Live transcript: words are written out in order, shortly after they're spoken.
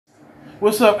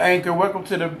What's up, Anchor? Welcome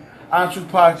to the Entre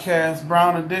Podcast,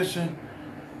 Brown Edition.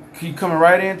 Keep coming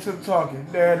right into the talking.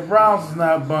 The Browns is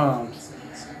not bums.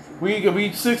 We could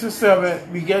be 6 or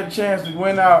 7. We get a chance to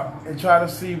win out and try to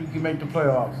see if we can make the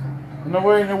playoffs.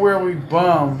 Nowhere in the world we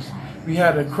bums. We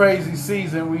had a crazy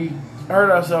season. We hurt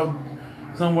ourselves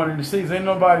somewhat in the season. Ain't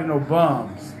nobody no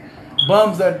bums.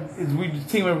 Bums that is we the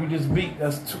team that we just beat.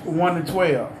 That's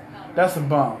 1-12. That's a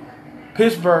bum.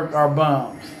 Pittsburgh are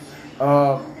bums.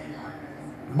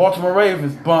 Baltimore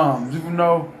Ravens bums, even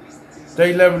though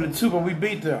they 11-2, but we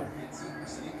beat them.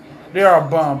 They are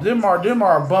bums. Them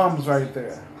are bums right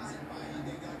there.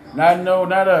 Not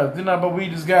us. But we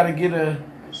just gotta get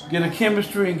a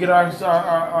chemistry and get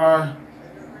our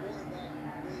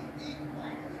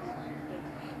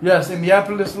yes,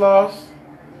 Indianapolis lost.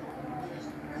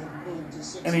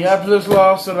 Indianapolis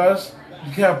lost, so that's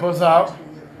kept us out.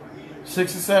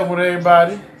 6 and 7 with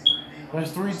everybody.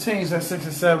 There's 3 teams that's 6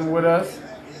 and 7 with us.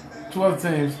 12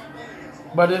 teams.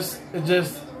 But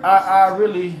I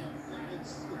really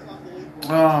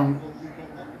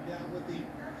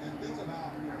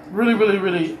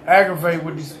really aggravate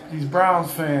with these Brown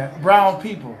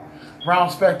people, Brown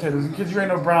spectators, because you ain't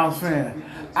no Browns fan.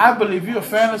 I believe if you're a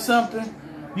fan of something,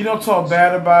 you don't talk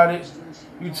bad about it.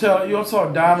 You don't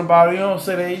talk down about it. You don't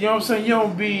say that. You know what I'm saying? You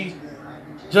don't be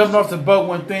jumping off the boat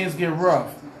when things get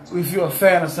rough. If you're a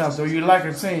fan of something or you like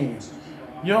a team,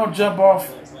 you don't jump off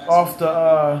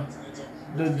the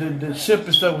ship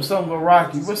and stuff when something go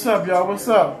rocky. What's up, y'all? What's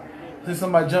up? Since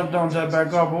somebody jump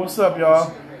back off. But what's up,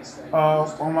 y'all?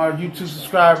 On my YouTube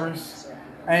subscribers,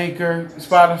 Anchor,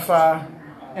 Spotify,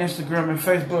 Instagram, and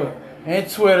Facebook, and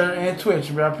Twitter, and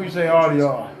Twitch. I appreciate all of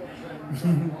y'all.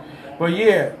 But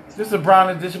yeah, this is a Brown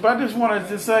Edition. But I just wanted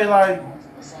to say, like,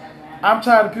 I'm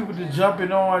tired of people just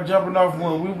jumping off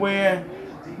when we win.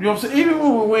 You know what I'm saying? Even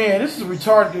when we win, this is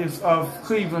retardedness of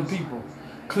Cleveland people,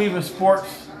 Cleveland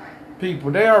sports people.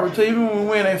 They are retarded. Even when we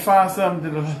win, they find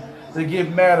something to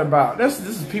get mad about. This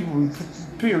is people,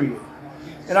 period.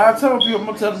 And I tell people, I'm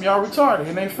going to tell them y'all retarded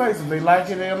in their faces. They like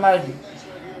it, they don't like it.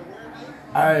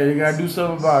 They got to do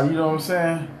something about it. You know what I'm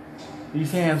saying?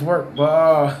 These hands work.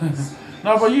 But,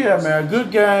 but yeah, man,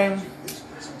 good game.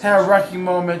 Had rocky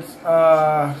moments.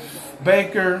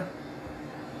 Baker,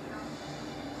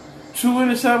 2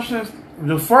 interceptions.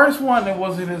 The first one, it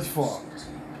wasn't his fault.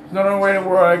 No way in the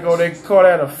world they call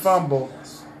that a fumble.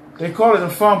 They call it a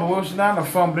fumble. It was not a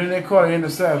fumble. Then they call it an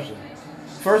interception.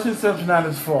 First interception, not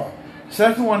his fault.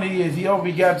 Second one, he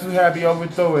got too happy,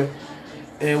 overthrew it.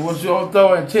 And once you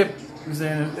overthrow and tip,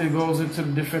 it goes into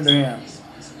the defender hands.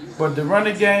 But the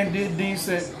running game did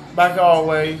decent, like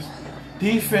always.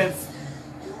 Defense,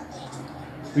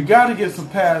 we got to get some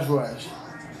pass rush.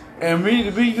 And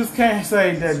we just can't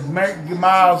say that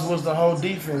Miles was the whole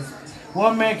defense.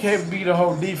 One man can't be the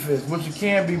whole defense, which you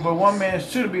can be, but one man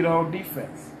should be the whole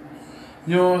defense.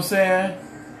 You know what I'm saying?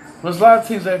 There's a lot of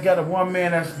teams that got a one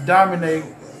man that's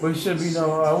dominating, but he should be no.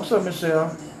 What's up,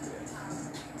 Michelle?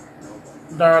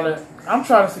 Darling, I'm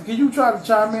trying to see. Can you try to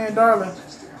chime in, darling?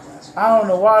 I don't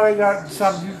know why they got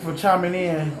something for chiming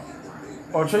in.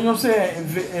 Or, you know what I'm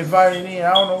saying, inviting in.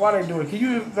 I don't know why they do it. Can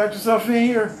you invite yourself in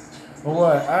here? Or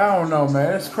what? I don't know,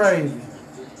 man. It's crazy.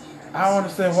 I don't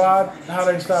understand how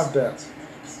they stopped that.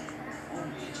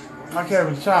 I can't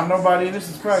even chime nobody in. This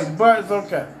is crazy, but it's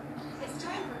okay.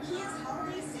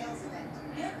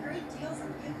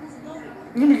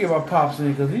 Let me get my pops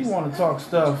in because he want to talk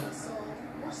stuff.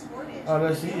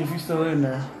 Let's see if he's still in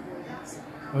there.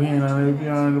 Oh, he ain't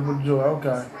on it with joy.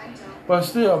 Okay. But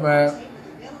still, man.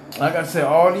 Like I said,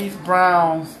 all these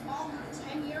Browns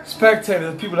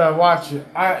spectators, people that watch it.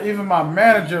 Even my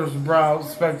manager was a Browns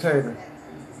spectator.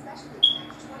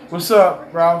 What's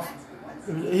up, Ralph?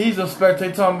 He's a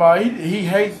spectator talking about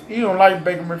he don't like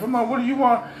Baker Mayfield. I'm like, what do you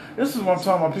want? This is what I'm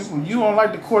talking about, people. You don't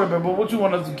like the quarterback, but what you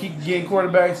want us to keep getting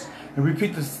quarterbacks and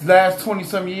repeat the last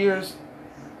 20-some years?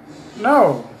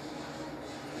 No.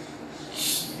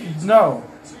 No.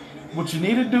 What you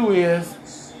need to do is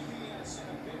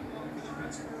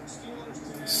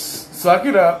suck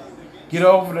it up, get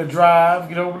over the drive,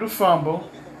 get over the fumble,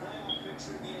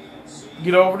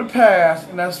 get over the pass,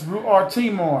 and let's root our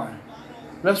team on.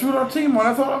 Let's root our team on.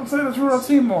 That's all I'm saying. Let's root our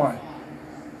team on.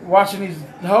 Watching these,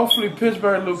 hopefully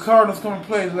Pittsburgh, the Cardinals come and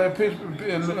play, let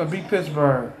Pittsburgh beat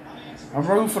Pittsburgh. I'm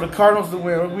rooting for the Cardinals to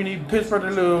win. We need Pittsburgh to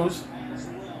lose.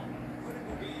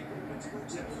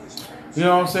 You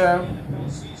know what I'm saying?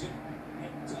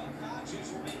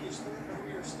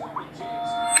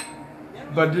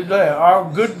 But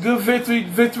our good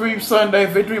victory Sunday,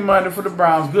 victory Monday for the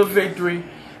Browns. Good victory.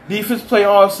 Defense play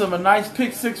awesome. A nice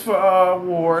pick six for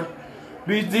Ward.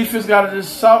 Defense got to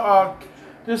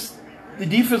just the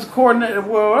defense coordinator.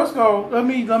 Well, let's go. Let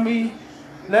me. No,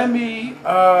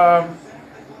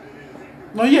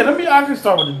 yeah. I can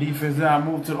start with the defense. Then I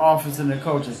move to the offense and the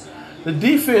coaching. The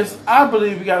defense, I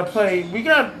believe we got to play. We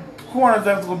got corners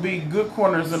that's going to be good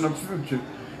corners in the future,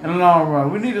 in the long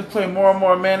run. We need to play more and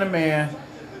more man to man.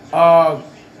 And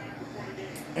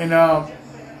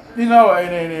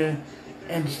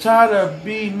and try to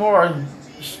be more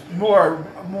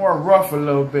rough a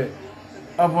little bit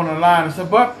up on the line and stuff.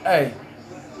 But hey,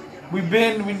 we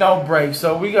don't break,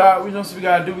 so we know what we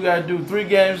gotta do. We gotta do 3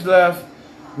 games left,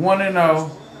 1-0.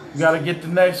 We gotta get the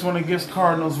next one against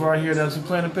Cardinals right here. That's who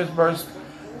playing the Pittsburgh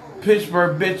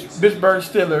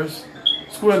Steelers,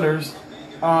 Squillers.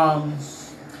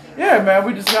 Yeah, man,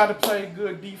 we just got to play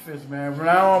good defense, man. When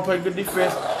I don't play good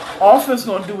defense, offense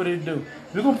going to do what it do.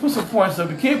 We're going to put some points up.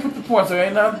 We can't put the points up.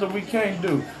 Ain't nothing that we can't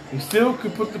do. We still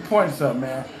could put the points up,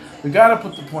 man. We got to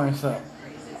put the points up.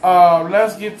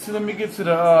 Let me get to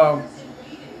the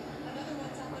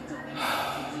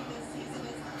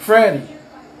Freddie.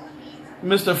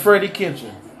 Mr. Freddie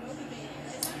Kitchen.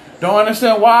 Don't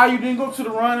understand why you didn't go to the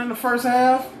run in the first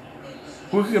half.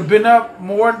 We could have been up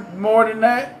more than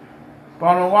that. But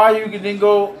I don't know why you didn't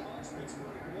go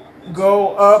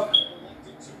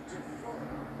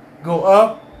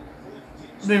up,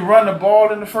 then run the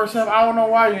ball in the first half. I don't know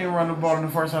why you didn't run the ball in the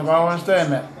first half. I don't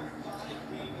understand that.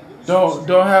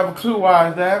 Don't have a clue why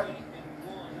is that.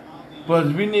 But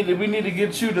we need to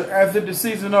get you to, after the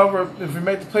season over, if we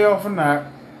make the playoff or not,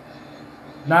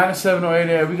 9-7 or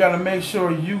 8-8, we got to make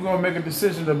sure you're gonna make a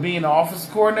decision of being the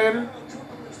offensive coordinator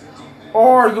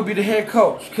or you're gonna be the head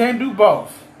coach. Can't do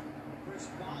both.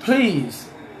 Please,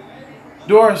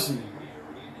 Dorsey.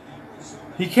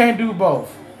 He can't do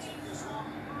both.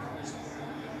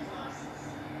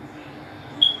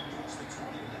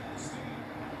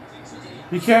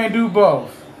 He can't do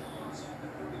both.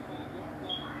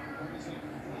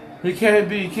 He can't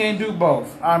do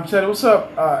both. I'm telling you, what's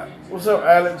up,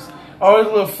 Alex? Always a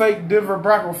little fake Denver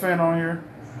Broncos fan on here.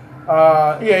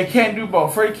 Yeah, he can't do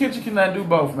both. Freddie Kitchen cannot do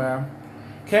both, man.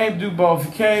 Can't do both.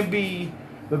 He can't be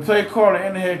the play caller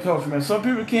and the head coach, man. Some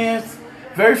people can,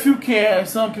 very few can, and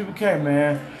some people can't,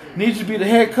 man. Needs to be the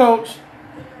head coach,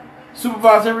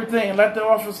 supervise everything, and let the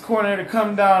offensive coordinator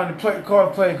come down and call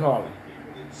the play caller.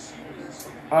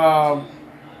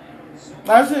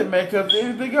 That's it, man. Because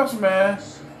anything else, man,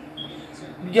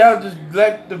 you gotta just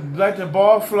let the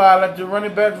ball fly, let the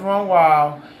running backs run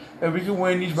wild, and we can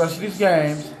win these rest of these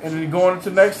games. And then going into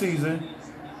next season,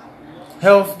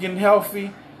 getting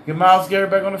healthy, get Myles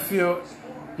Garrett back on the field.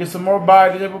 Get some more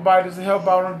bodies, everybody to help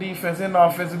out on defense and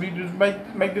offense, and we just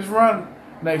make this run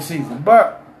next season.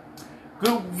 But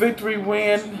good victory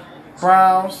win,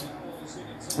 Browns.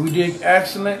 We did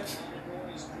excellent.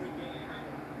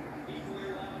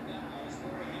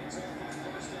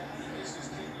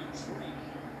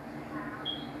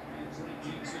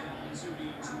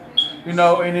 And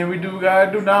then we do what we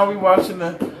gotta do. Now we watching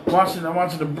the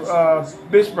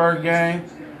Pittsburgh game.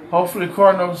 Hopefully,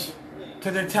 Cardinals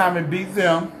take their time and beat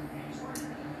them.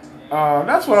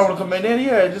 That's what I want to come in.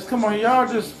 Yeah, just come on, y'all.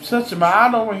 Just shut your mouth. I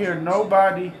don't want to hear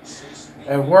nobody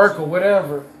at work or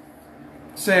whatever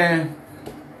saying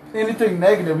anything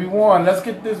negative. We won. Let's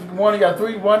get this one. We got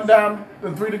 1 down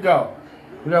and 3 to go.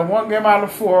 We got 1 game out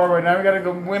of 4 right now. We got to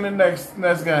go win the next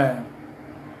game.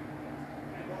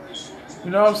 You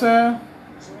know what I'm saying?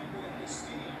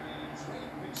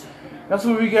 That's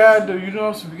what we gotta do.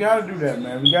 So we gotta do that,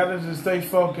 man. We gotta just stay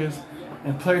focused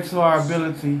and play to our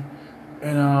ability,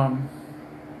 and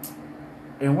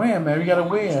win, man. We gotta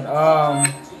win.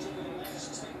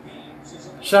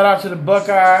 Shout out to the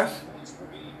Buckeyes.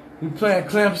 We playing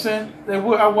Clemson. I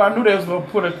knew they was gonna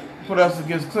put us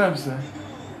against Clemson.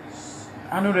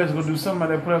 I knew they was gonna do something like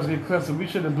that. Put us against Clemson. We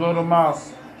should have blown them out,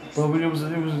 but it was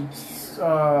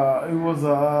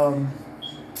a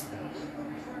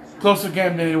closer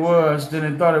game than they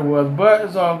thought it was. But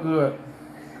it's all good.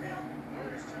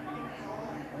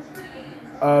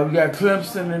 We got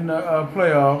Clemson in the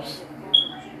playoffs.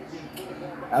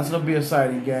 That's gonna be an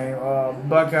exciting game.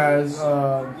 Buckeyes,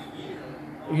 I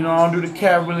don't do the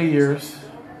Cavaliers,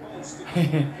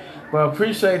 but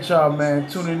appreciate y'all, man,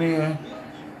 tuning in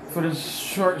for this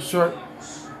short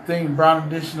thing, Brown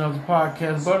edition of the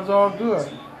podcast. But it's all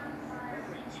good.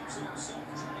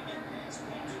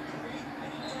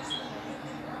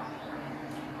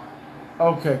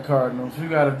 Okay, Cardinals, you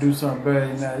got to do something better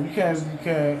than that. You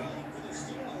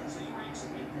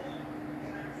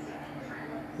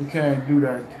can't do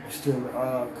that still,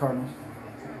 Cardinals.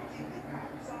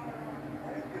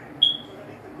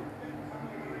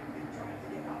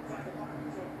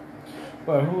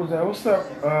 But who was that? What's up?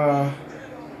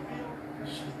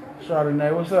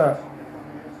 Chardonnay, what's up?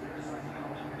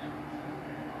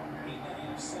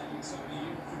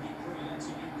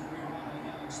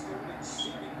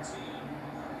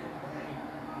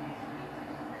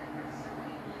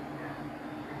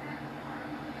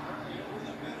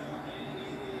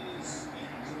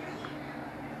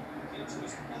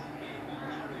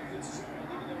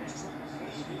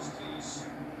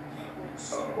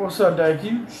 What's up, Dave?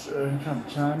 Can you kind of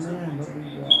chime in? What we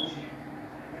got?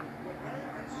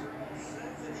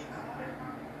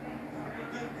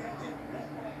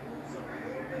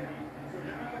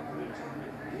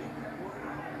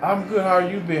 I'm good. How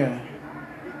you been?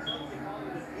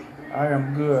 I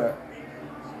am good.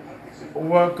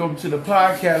 Welcome to the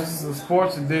podcast. This is a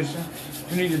sports edition.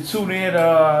 You need to tune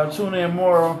in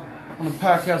more on the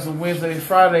podcast on Wednesdays,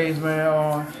 Fridays,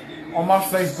 man. On my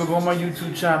Facebook, on my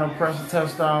YouTube channel, Press a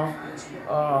Touchdown.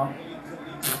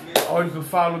 Or you can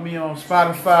follow me on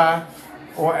Spotify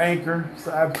or Anchor. It's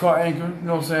an app called Anchor. You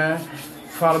know what I'm saying?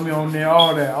 Follow me on there.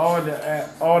 All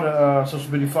the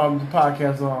social media. Follow the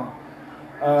podcast on.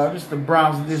 Just the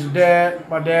Browns edition.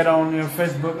 My dad on there,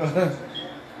 Facebook.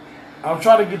 I'll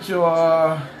try to get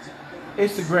your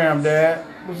Instagram, Dad.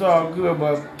 It's all good,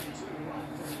 but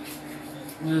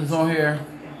just on here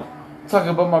talking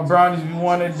about my Brownies we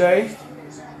won that day.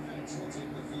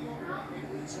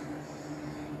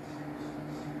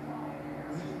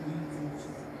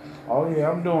 Oh yeah,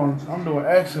 I'm doing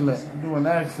excellent. I'm doing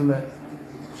excellent.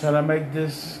 Try to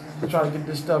get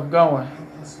this stuff going.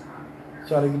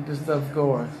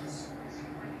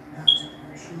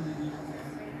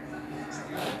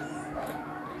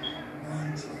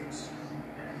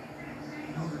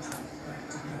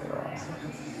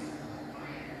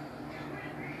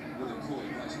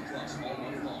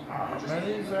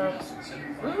 Man,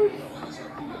 really?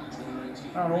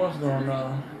 I don't know what's going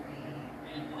on.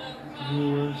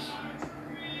 Viewers.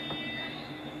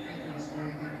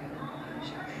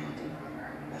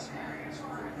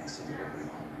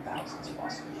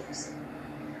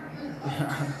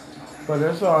 But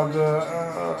it's all good.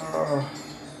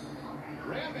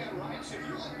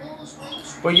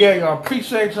 But yeah, y'all,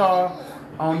 appreciate y'all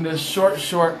on this short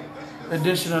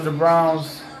edition of the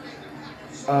Browns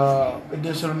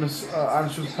edition of this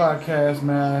Honest Truth podcast,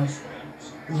 man.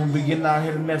 We're going to be getting out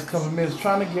here the next couple of minutes.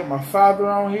 Trying to get my father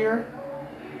on here.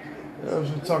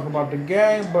 To talk about the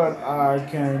game, but I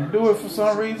can't do it for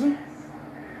some reason.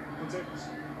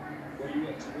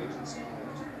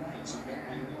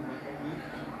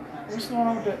 What's going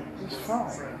on with this phone?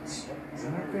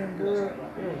 Everything good?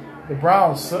 Yeah. The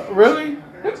Browns, really?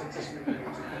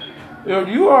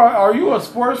 Yo, are you a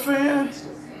sports fan?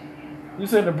 You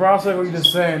said the Browns, or you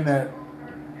just saying that?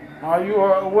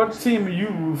 What team are you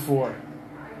root for?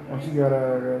 Once you got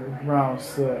a Browns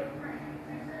set.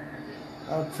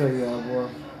 I'll tell y'all, boy.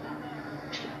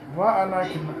 Why I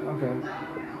like him? Okay.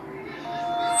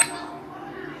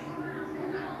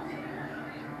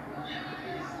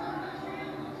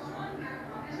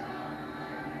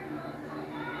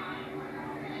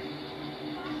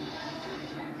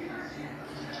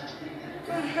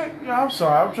 Yeah, I'm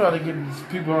sorry. I'm trying to get these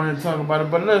people on here to talk about it.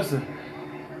 But listen,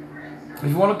 if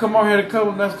you want to come on here next couple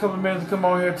of minutes, come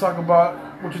on here and talk about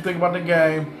what you think about the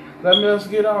game. Let's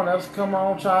get on. Let's come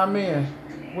on, chime in.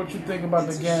 What you think about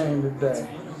the game today?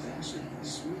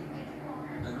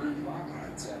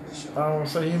 I will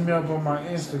say hit me up on my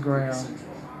Instagram.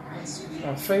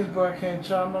 On Facebook, I can't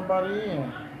chime nobody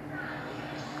in.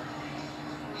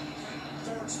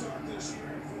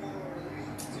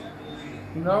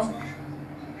 You know?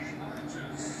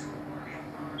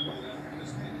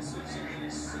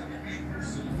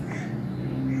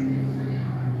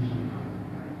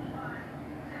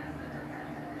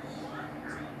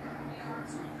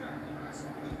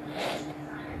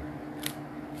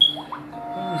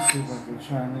 See if I can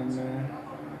chime in there.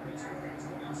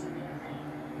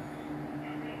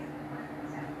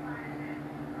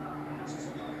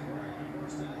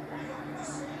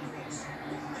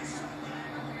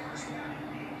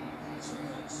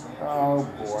 Oh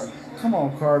boy. Come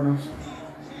on, Cardinals.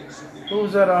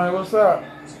 Who's that on here? What's up?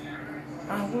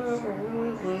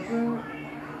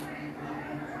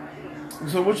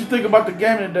 So what you think about the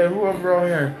game today? Whoever on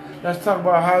here. Let's talk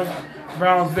about how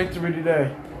Browns victory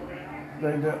today.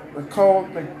 The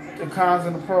cons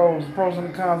and the pros and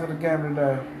the cons of the game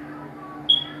today.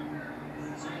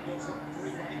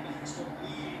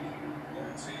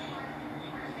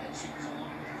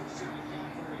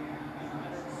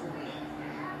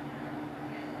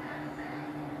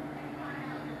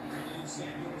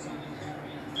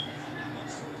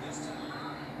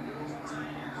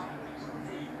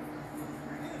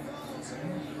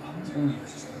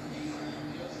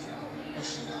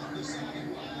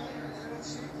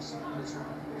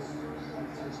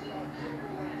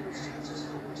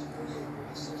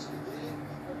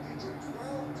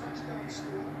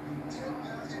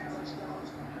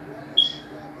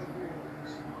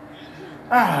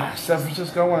 San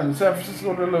Francisco win. San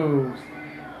Francisco to lose.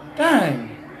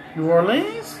 Dang. New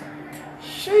Orleans?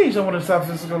 Sheesh, I want San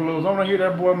Francisco to lose. I want to hear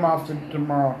that boy mouth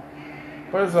tomorrow.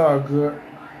 But it's all good.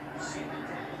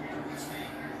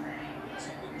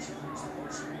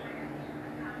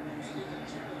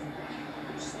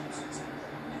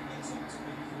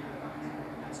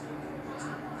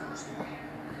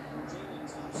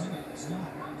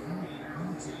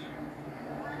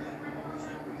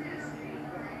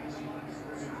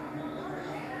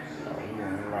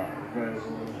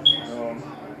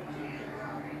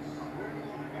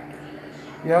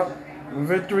 Yep.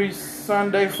 Victory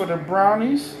Sunday for the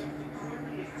Brownies.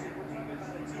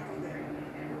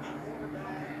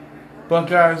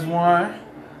 Buckeyes won.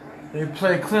 They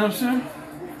play Clemson.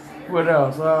 What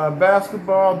else?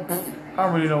 Basketball. I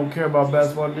really don't care about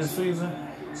basketball this season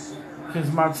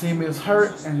because my team is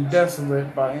hurt and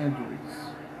desolate by injuries.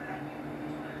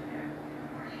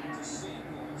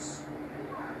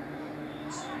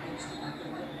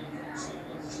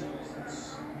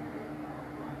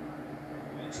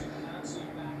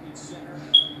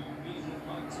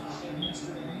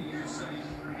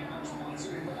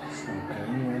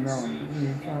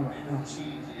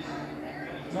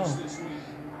 No.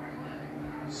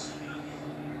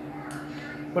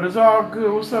 But it's all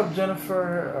good. What's up,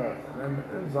 Jennifer?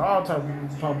 There's all type of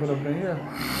people popping up in here.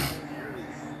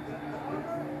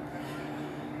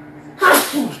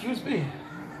 Excuse me.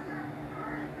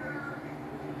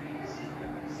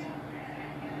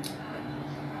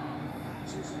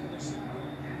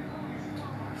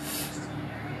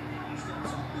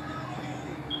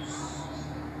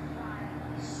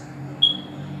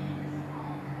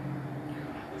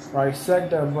 Right, sack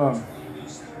that bum.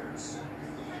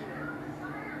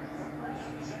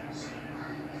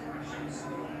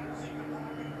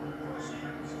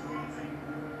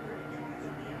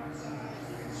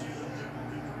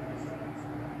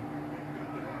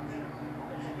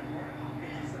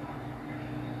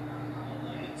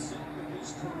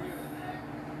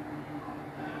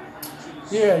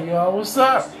 Yeah, y'all, what's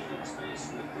up?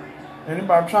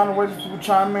 Anybody trying to wait for people to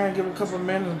chime in, give a couple of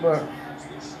minutes, but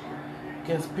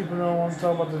guess people don't want to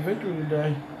talk about the victory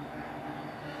today.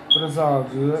 But it's all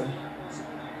good.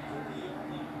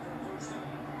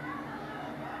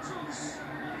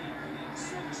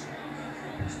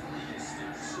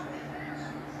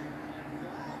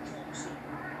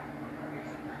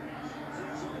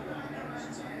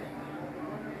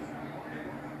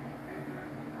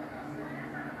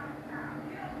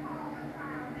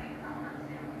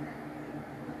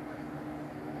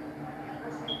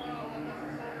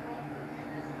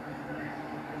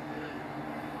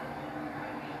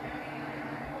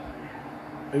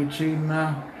 Are you cheating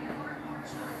now?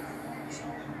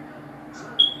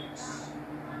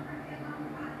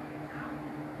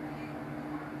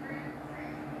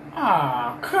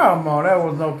 Ah, come on. That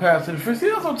was no pass to the field. See,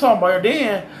 that's what I'm talking about.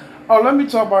 Then, let me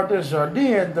talk about this, y'all.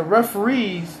 Then the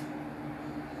referees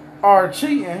are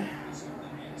cheating.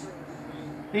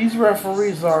 These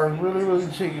referees are really, really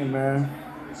cheating, man.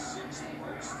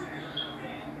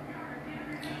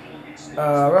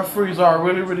 Referees are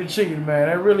really, really cheating, man.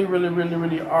 They really, really, really,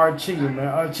 really are cheating,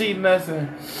 man. Cheating us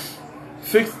and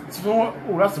fix. Oh,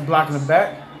 that's a block in the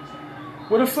back.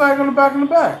 With a flag on the back in the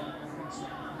back.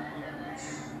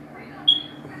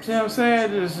 See what I'm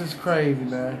saying? This is crazy,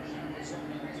 man.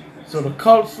 So the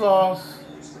Colts lost.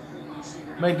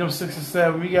 Make them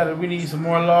 6-7. We need some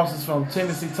more losses from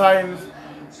Tennessee Titans.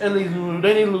 At least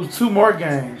they need to lose 2 more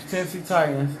games. Tennessee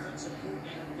Titans.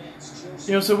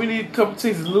 You know, so we need a couple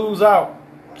teams to lose out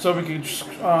so we can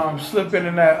slip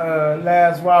in that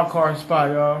last wild card spot,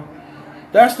 y'all.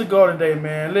 That's the goal today,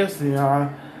 man. Listen,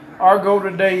 y'all. Our goal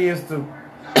today is to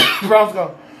Browns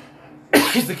go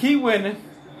is to keep winning.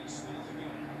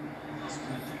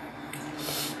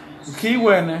 Keep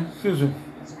winning. Excuse me.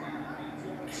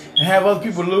 And have other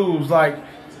people lose. Like,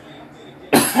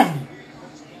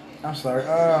 I'm sorry.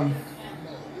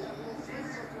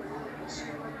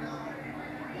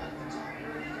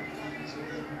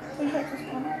 What the heck is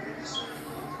going on?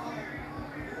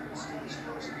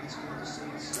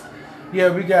 Yeah,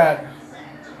 we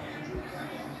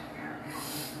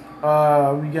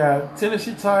got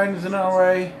Tennessee Titans in our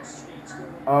way.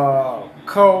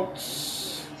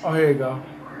 Colts. Oh, here you go.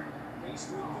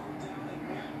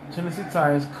 Tennessee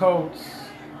Titans, Colts.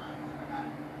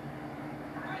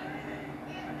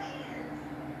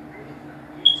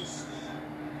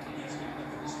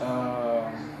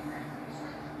 A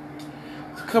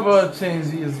couple other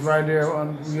teams is right there.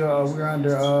 We're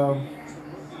under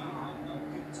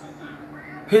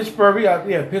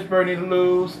Pittsburgh. Pittsburgh need to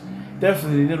lose.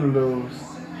 Definitely need to lose.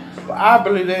 But I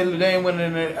believe they ain't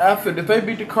winning it. After if they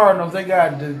beat the Cardinals, they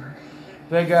got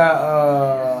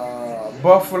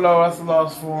Buffalo. That's a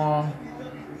loss for them.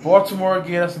 Baltimore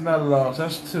again. That's another loss.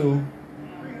 That's 2.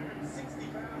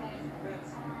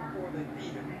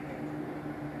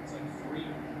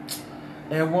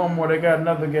 And one more. They got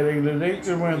another game. They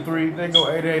could win 3. They go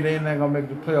 8-8. They ain't not gonna make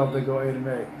the playoff. They go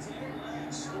 8-8.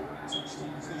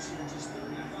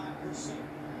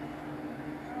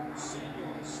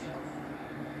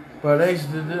 But I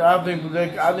think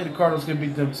the Cardinals can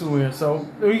beat them 2 in. So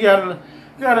we got an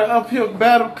uphill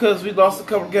battle because we lost a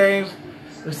couple games.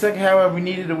 The second half we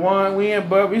needed to win,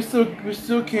 but we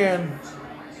still can.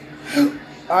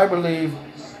 I believe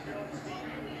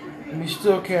we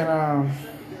still can.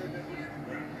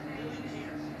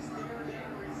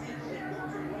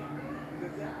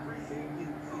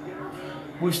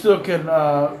 We still can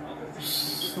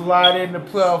slide in the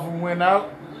playoff and win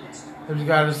out. We just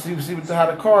got to see how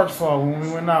the cards fall when we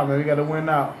win out, man. We got to win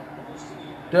out.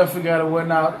 Definitely got to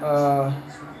win out.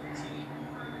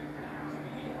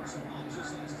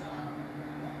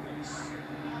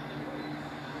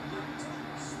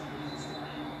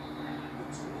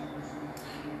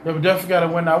 Yeah, we definitely got to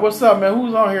win out. What's up, man?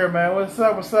 Who's on here, man? What's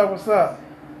up? What's up? What's up?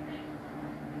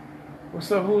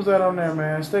 What's up? Who's that on there,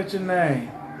 man? State your name.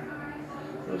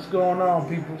 What's going on,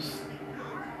 peoples?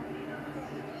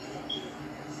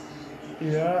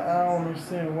 Yeah, I don't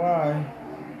understand why.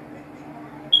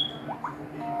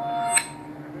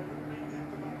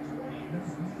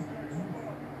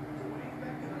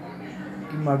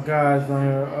 Get my guys on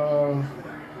here.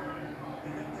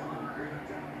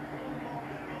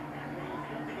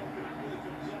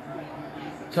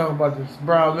 Talk about this.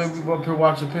 Bro, maybe we go up here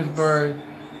watching Pittsburgh.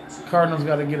 Cardinals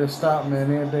got to get a stop,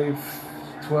 man. They're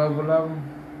 12-11.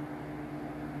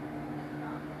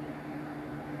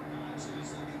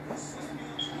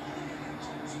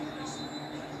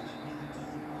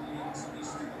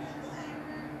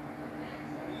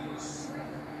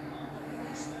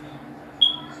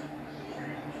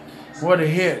 What a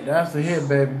hit. That's a hit,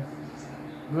 baby.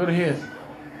 Good hit.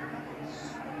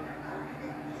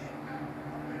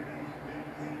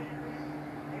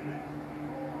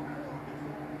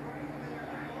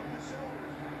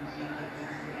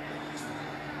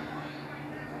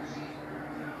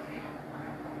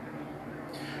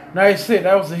 Nice hit.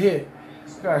 That was a hit.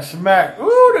 Got smack.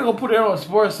 Ooh, they're going to put it on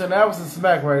Sports Center. That was a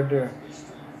smack right there.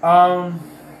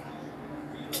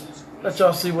 Let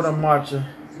y'all see what I'm watching.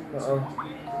 Uh-oh.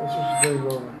 Let's switch the video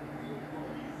over.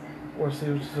 Or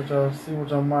see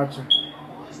what I'm watching.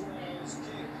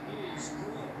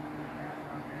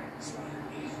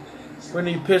 We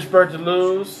need Pittsburgh to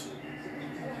lose.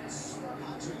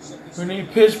 We need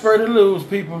Pittsburgh to lose,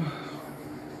 people.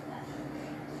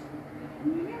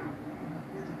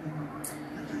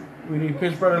 We need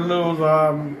Pittsburgh to lose.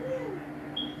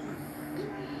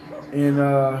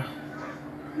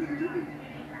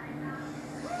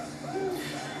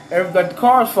 If the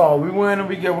cards fall, we win and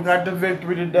we got the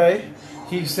victory today.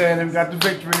 Keep saying we got the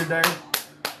victory today.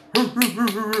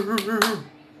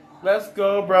 Let's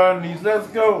go, Brownies. Let's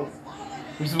go.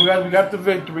 We got the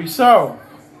victory. So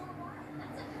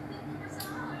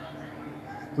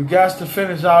we got to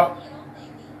finish out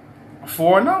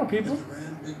 4-0, people.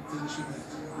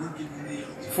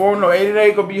 4-0.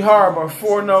 8-8 gonna be hard, but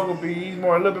 4-0 gonna be a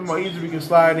little bit more easy. We can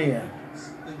slide in.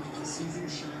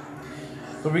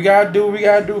 So we gotta do what we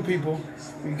gotta do, people.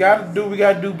 We gotta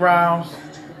do, Browns.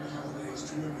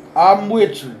 I'm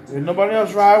with you. If nobody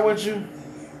else ride with you,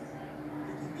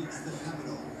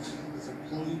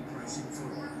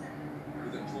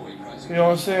 you know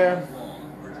what I'm saying?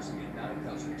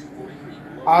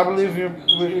 I believe you.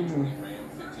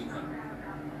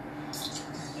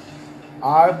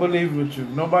 I believe with you.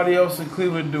 Nobody else in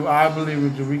Cleveland do. I believe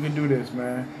with you. We can do this,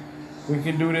 man. We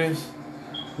can do this.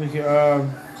 We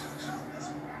can.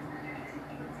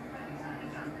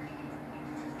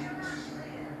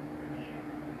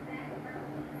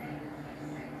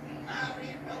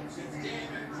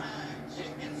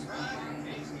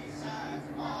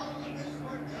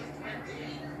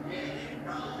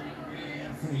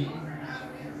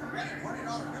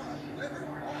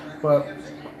 But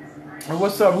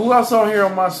what's up? Who else on here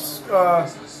on my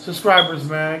subscribers,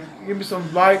 man? Give me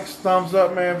some likes, thumbs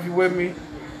up, man, if you with me.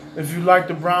 If you like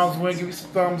the Browns win, give me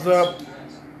some thumbs up.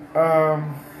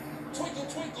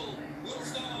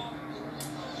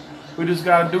 We just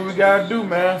gotta do what we gotta do,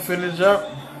 man. Finish up.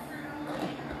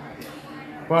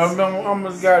 But I'm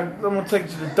gonna take it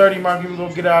to the 30 mark. We're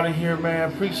gonna get out of here,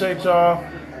 man. Appreciate y'all.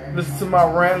 Listen to my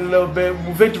rant a little bit.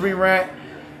 Victory rant.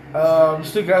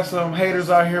 Still got some haters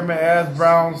out here, man. As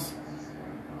Browns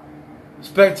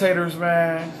spectators,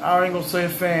 man. I ain't gonna say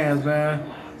fans, man.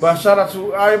 But shout out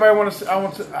to everybody.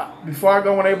 Before I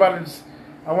go,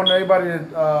 I want everybody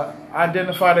to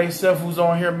identify themselves who's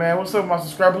on here, man. What's up, my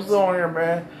subscribers who's on here,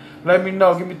 man? Let me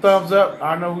know. Give me thumbs up.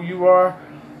 I know who you are.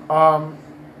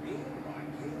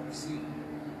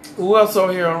 Who else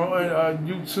on here on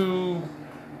YouTube,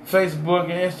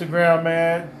 Facebook, and Instagram,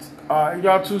 man?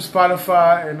 Y'all too,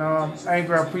 Spotify and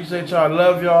Anchor. I appreciate y'all. I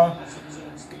love y'all.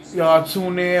 Y'all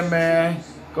tune in, man.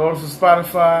 Go to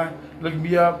Spotify. Look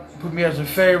me up. Put me as your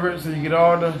favorite so you get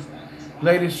all the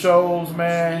latest shows,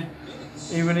 man.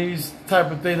 Even these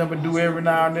type of things I'm going to do every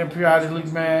now and then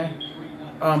periodically, man.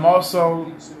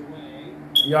 Also,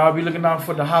 y'all be looking out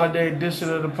for the holiday edition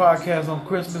of the podcast on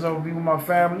Christmas. I will be with my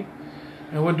family.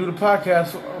 And we'll do the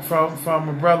podcast from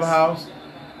my brother's house.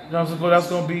 You know, so that's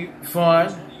going to be fun.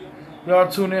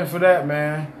 Y'all tune in for that,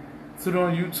 man. Tune in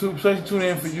on YouTube. Especially tune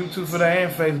in for YouTube for that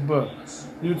and Facebook.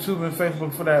 YouTube and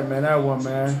Facebook for that, man. That one,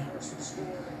 man.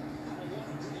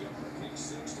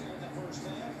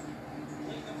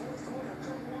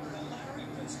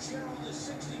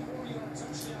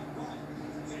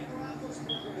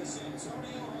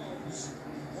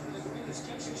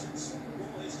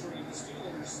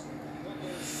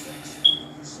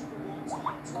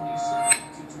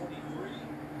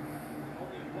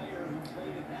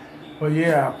 But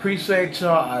yeah, I appreciate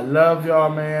y'all. I love y'all,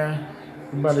 man.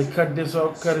 We about to cut this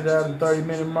up, cut it out at the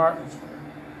 30-minute mark.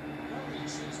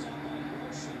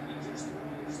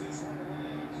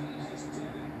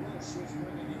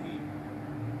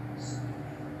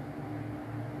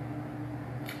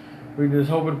 We just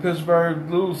hoping Pittsburgh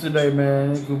lose today,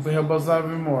 man. It could help us out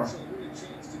even more.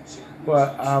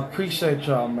 But I appreciate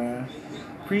y'all, man.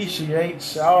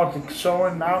 Appreciate y'all for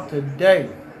showing out today.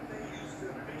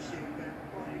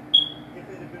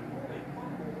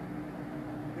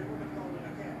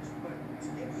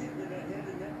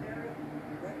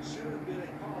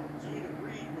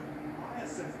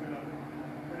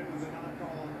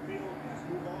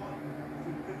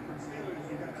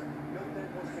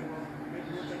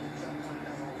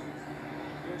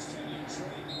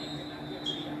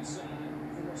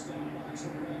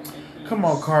 Come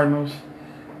on, Cardinals.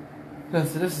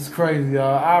 This is crazy,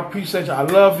 y'all. I appreciate y'all. I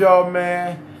love y'all,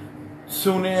 man.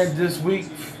 Tune in this week,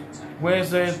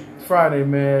 Wednesday, Friday,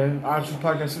 man. Archer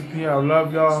Podcast 6 p.m. I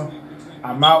love y'all.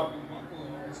 I'm out.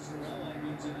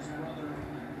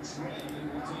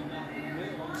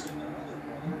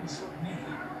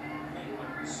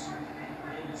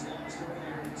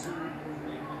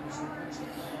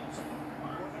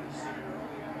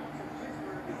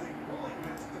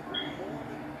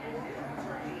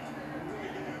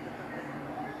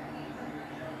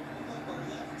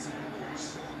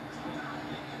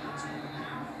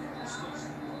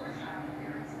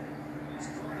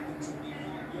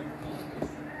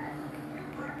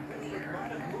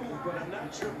 But I'm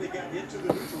not sure if they got into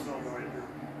the neutral zone right here.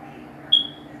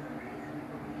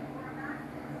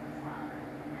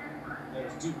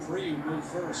 There's Dupree who moved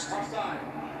first. Offside.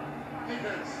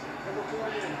 Defense. Number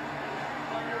 48.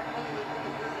 Fire under the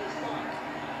previous spot.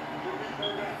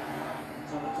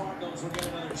 So the Cardinals will get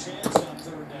another chance on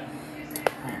third down.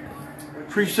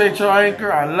 Appreciate y'all,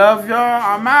 Anchor. I love y'all.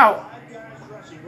 I'm out.